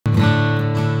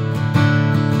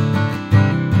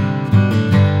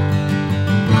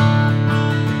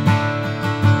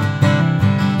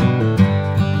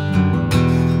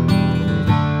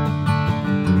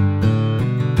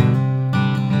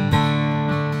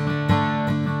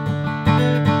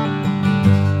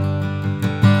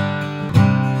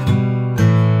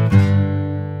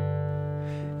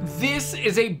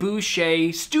is a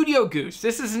Boucher Studio Goose.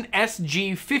 This is an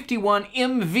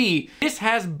SG-51MV. This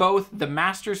has both the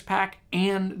Masters pack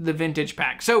and the Vintage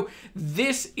pack. So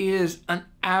this is an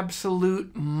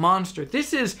absolute monster.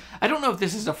 This is, I don't know if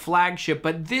this is a flagship,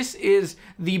 but this is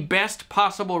the best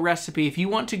possible recipe. If you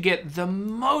want to get the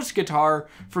most guitar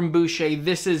from Boucher,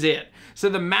 this is it. So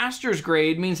the Masters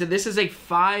grade means that this is a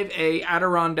 5A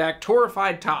Adirondack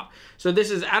torrefied top. So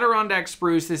this is Adirondack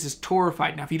spruce, this is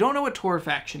torrefied. Now if you don't know what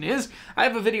torrefaction is, I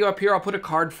have a video up here, I'll put a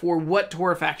card for what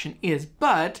torrefaction is,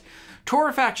 but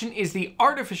torrefaction is the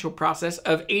artificial process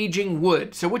of aging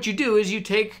wood. So what you do is you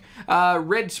take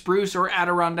red spruce or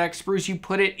Adirondack spruce, you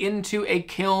put it into a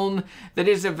kiln that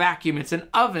is a vacuum. It's an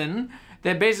oven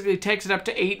that basically takes it up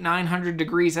to 800-900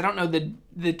 degrees. I don't know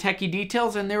the techie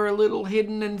details, and they're a little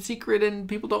hidden and secret and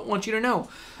people don't want you to know.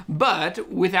 But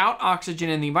without oxygen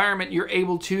in the environment, you're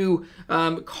able to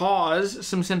cause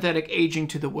some synthetic aging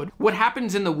to the wood. What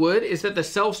happens in the wood is that the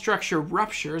cell structure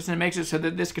ruptures and it makes it so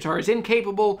that this guitar is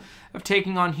incapable of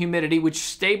taking on humidity, which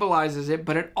stabilizes it,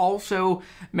 but it also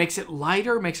makes it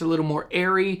lighter, makes it a little more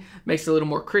airy, makes it a little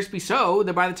more crispy, so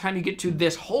that by the time you get to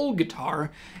this whole guitar,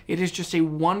 it is just a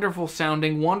wonderful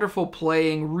sounding, wonderful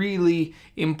playing, really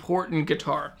important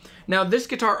guitar. Now this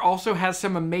guitar also has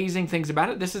some amazing things about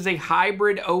it. This is a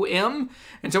hybrid OM,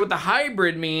 and so what the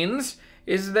hybrid means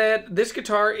is that this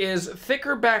guitar is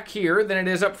thicker back here than it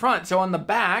is up front. So on the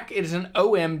back it is an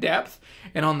OM depth,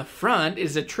 and on the front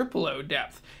is a triple O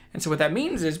depth. And so what that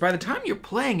means is by the time you're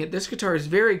playing it, this guitar is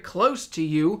very close to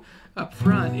you up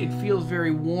front. It feels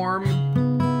very warm.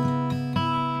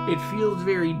 It feels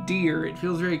very dear. It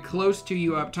feels very close to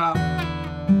you up top.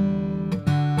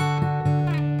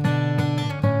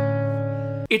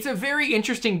 It's a very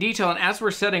interesting detail, and as we're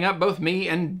setting up, both me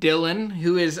and Dylan,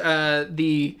 who is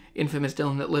the infamous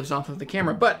Dylan that lives off of the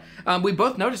camera, but we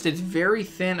both noticed it's very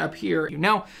thin up here.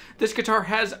 Now, this guitar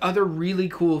has other really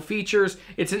cool features.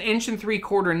 It's an 1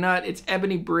 3/4 nut, it's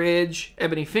ebony bridge,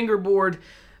 ebony fingerboard.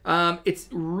 It's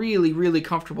really, really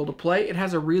comfortable to play. It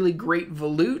has a really great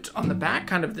volute on the back,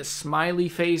 kind of this smiley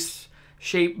face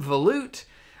shaped volute.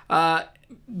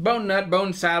 Bone nut,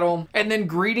 bone saddle, and then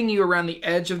greeting you around the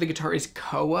edge of the guitar is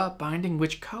koa binding,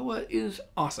 which koa is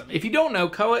awesome. If you don't know,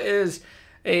 koa is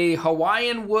a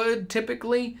Hawaiian wood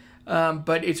typically,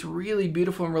 but it's really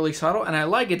beautiful and really subtle, and I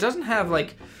like it. Doesn't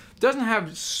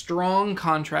have strong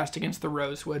contrast against the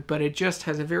rosewood, but it just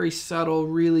has a very subtle,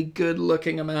 really good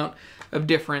looking amount of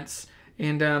difference.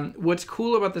 And what's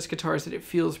cool about this guitar is that it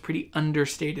feels pretty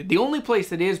understated. The only place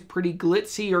that is pretty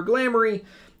glitzy or glamoury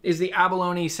is the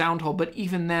abalone sound hole, but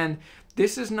even then,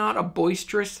 this is not a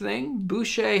boisterous thing.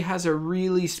 Boucher has a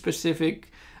really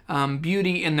specific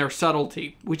beauty in their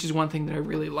subtlety, which is one thing that I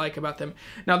really like about them.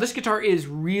 Now, this guitar is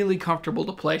really comfortable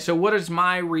to play. So what is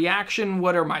my reaction?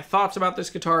 What are my thoughts about this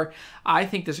guitar? I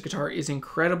think this guitar is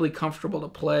incredibly comfortable to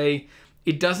play.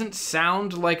 It doesn't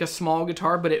sound like a small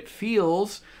guitar, but it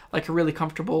feels like a really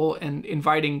comfortable and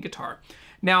inviting guitar.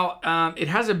 Now, it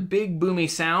has a big boomy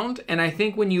sound, and I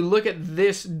think when you look at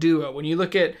this duo, when you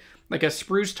look at like a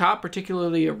spruce top,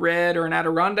 particularly a red or an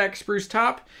Adirondack spruce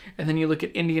top, and then you look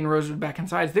at Indian rosewood back and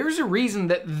sides, there's a reason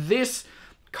that this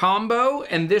combo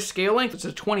and this scale length, it's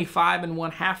a 25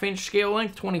 1/2 inch scale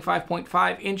length,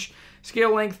 25.5 inch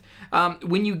scale length.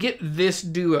 When you get this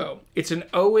duo, it's an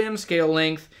OM scale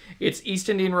length, it's East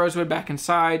Indian rosewood back and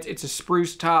sides, it's a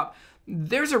spruce top.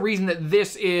 There's a reason that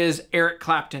this is Eric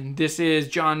Clapton, this is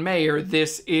John Mayer,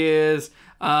 this is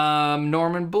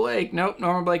Norman Blake. Nope,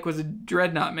 Norman Blake was a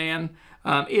Dreadnought man,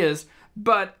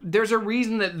 but there's a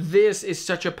reason that this is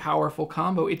such a powerful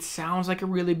combo. It sounds like a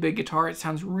really big guitar, it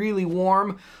sounds really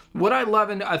warm. What I love,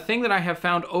 and a thing that I have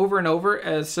found over and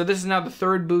over, so this is now the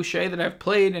 3rd Boucher that I've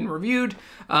played and reviewed.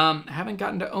 I haven't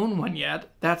gotten to own one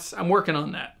yet. I'm working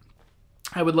on that.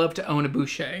 I would love to own a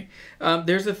Boucher.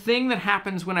 There's a thing that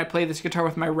happens when I play this guitar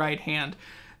with my right hand.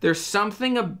 There's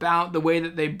something about the way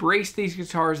that they brace these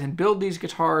guitars and build these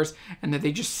guitars, and that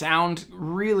they just sound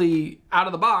really out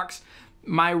of the box.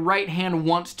 My right hand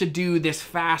wants to do this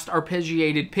fast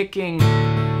arpeggiated picking.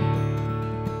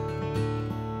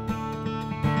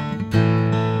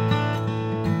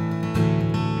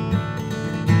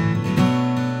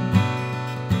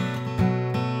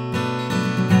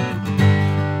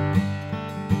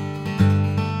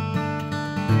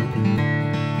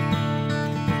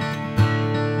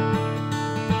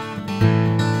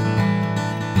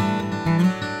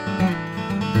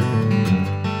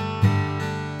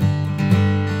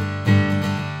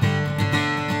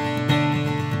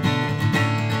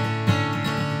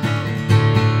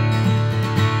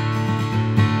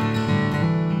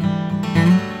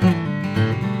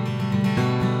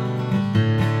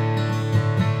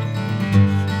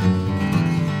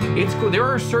 there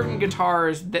are certain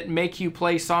guitars that make you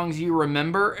play songs you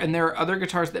remember, and there are other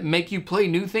guitars that make you play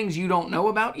new things you don't know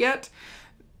about yet.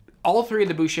 All three of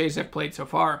the Bouchers I've played so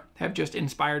far have just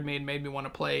inspired me and made me want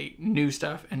to play new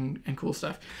stuff and cool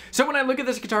stuff. So when I look at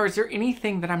this guitar, is there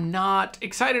anything that I'm not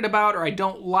excited about or I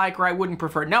don't like or I wouldn't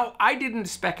prefer? Now, I didn't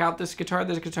spec out this guitar.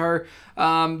 This guitar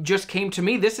just came to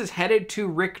me. This is headed to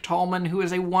Rick Tallman, who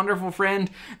is a wonderful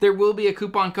friend. There will be a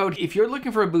coupon code. If you're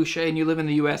looking for a Boucher and you live in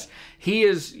the US, he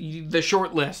is the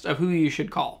short list of who you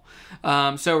should call.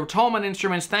 So Tallman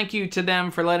Instruments, thank you to them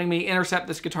for letting me intercept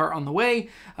this guitar on the way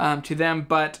to them.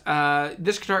 But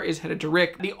this guitar is headed to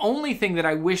Rick. The only thing that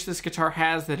I wish this guitar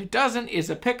has that it doesn't is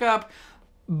a pickup,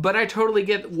 but I totally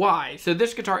get why. So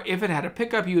this guitar, if it had a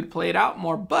pickup, you would play it out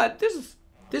more. But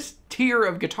this tier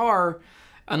of guitar,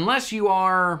 unless you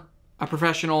are a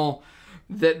professional,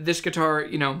 that this guitar,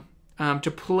 you know,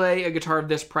 to play a guitar of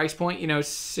this price point, you know,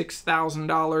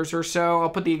 $6,000 or so. I'll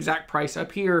put the exact price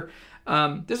up here.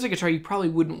 This is a guitar you probably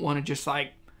wouldn't want to just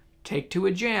like take to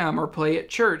a jam or play at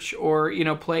church or, you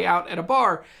know, play out at a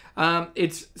bar.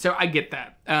 So I get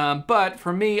that. But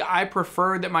for me, I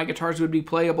prefer that my guitars would be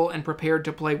playable and prepared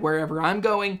to play wherever I'm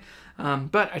going.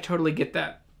 But I totally get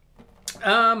that.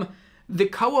 The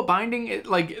koa binding,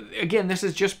 like, again, this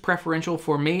is just preferential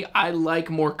for me. I like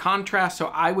more contrast, so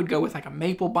I would go with like a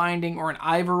maple binding or an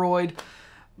Ivoroid.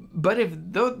 But if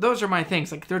those are my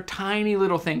things, like they're tiny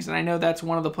little things, and I know that's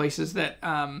one of the places that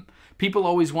people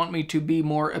always want me to be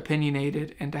more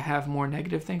opinionated and to have more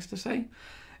negative things to say.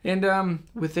 And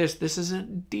with this is a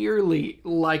dearly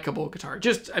likable guitar.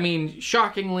 Just, I mean,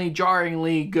 shockingly,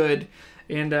 jarringly good.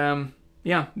 And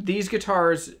yeah, these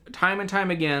guitars, time and time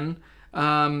again,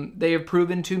 they have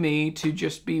proven to me to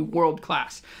just be world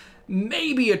class.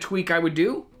 Maybe a tweak I would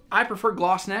do. I prefer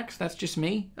gloss necks. That's just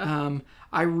me.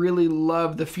 I really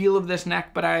love the feel of this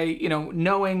neck, but you know,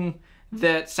 knowing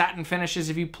that satin finishes,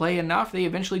 if you play enough, they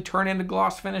eventually turn into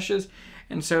gloss finishes.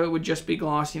 And so it would just be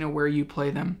gloss, you know, where you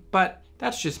play them. But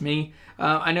that's just me.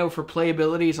 I know for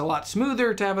playability, it's a lot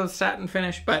smoother to have a satin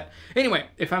finish. But anyway,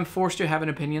 if I'm forced to have an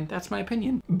opinion, that's my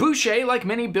opinion. Boucher, like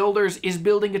many builders, is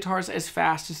building guitars as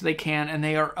fast as they can, and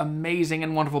they are amazing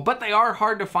and wonderful. But they are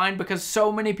hard to find because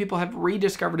so many people have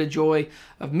rediscovered a joy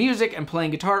of music and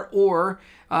playing guitar, or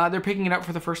they're picking it up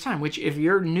for the first time, which if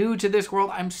you're new to this world,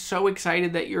 I'm so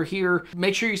excited that you're here.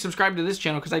 Make sure you subscribe to this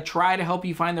channel because I try to help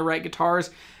you find the right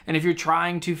guitars. And if you're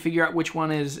trying to figure out which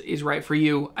one is right for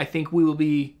you, I think we will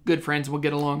be good friends. We'll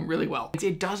get along really well.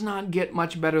 It does not get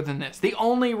much better than this. The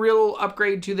only real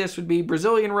upgrade to this would be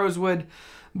Brazilian rosewood.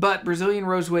 But Brazilian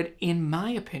rosewood, in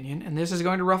my opinion, and this is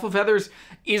going to ruffle feathers,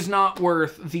 is not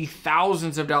worth the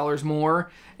thousands of dollars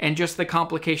more and just the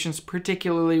complications,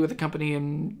 particularly with a company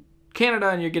in Canada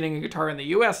and you're getting a guitar in the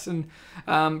US. And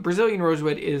Brazilian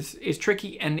rosewood is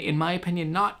tricky and, in my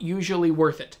opinion, not usually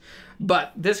worth it.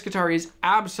 But this guitar is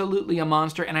absolutely a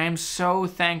monster, and I am so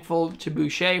thankful to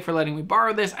Boucher for letting me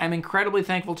borrow this. I'm incredibly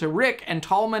thankful to Rick and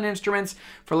Tallman Instruments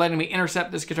for letting me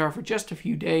intercept this guitar for just a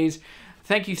few days.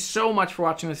 Thank you so much for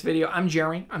watching this video. I'm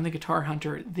Jeremy. I'm the Guitar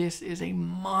Hunter. This is a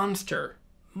monster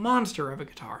of a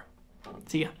guitar.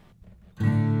 See ya.